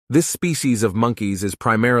This species of monkeys is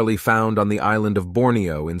primarily found on the island of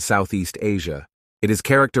Borneo in Southeast Asia. It is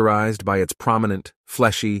characterized by its prominent,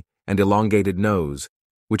 fleshy, and elongated nose,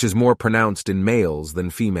 which is more pronounced in males than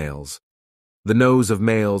females. The nose of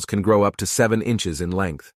males can grow up to 7 inches in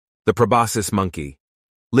length. The proboscis monkey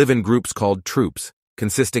live in groups called troops,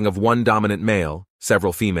 consisting of one dominant male,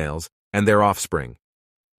 several females, and their offspring.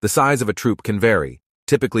 The size of a troop can vary,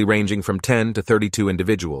 typically ranging from 10 to 32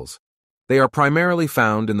 individuals. They are primarily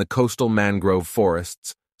found in the coastal mangrove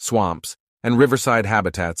forests, swamps, and riverside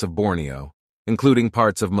habitats of Borneo, including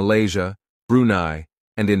parts of Malaysia, Brunei,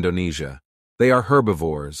 and Indonesia. They are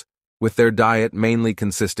herbivores, with their diet mainly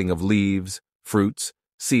consisting of leaves, fruits,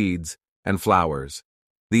 seeds, and flowers.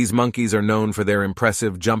 These monkeys are known for their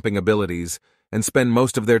impressive jumping abilities and spend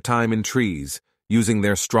most of their time in trees, using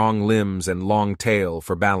their strong limbs and long tail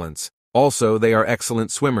for balance. Also, they are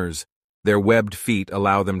excellent swimmers. Their webbed feet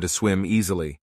allow them to swim easily.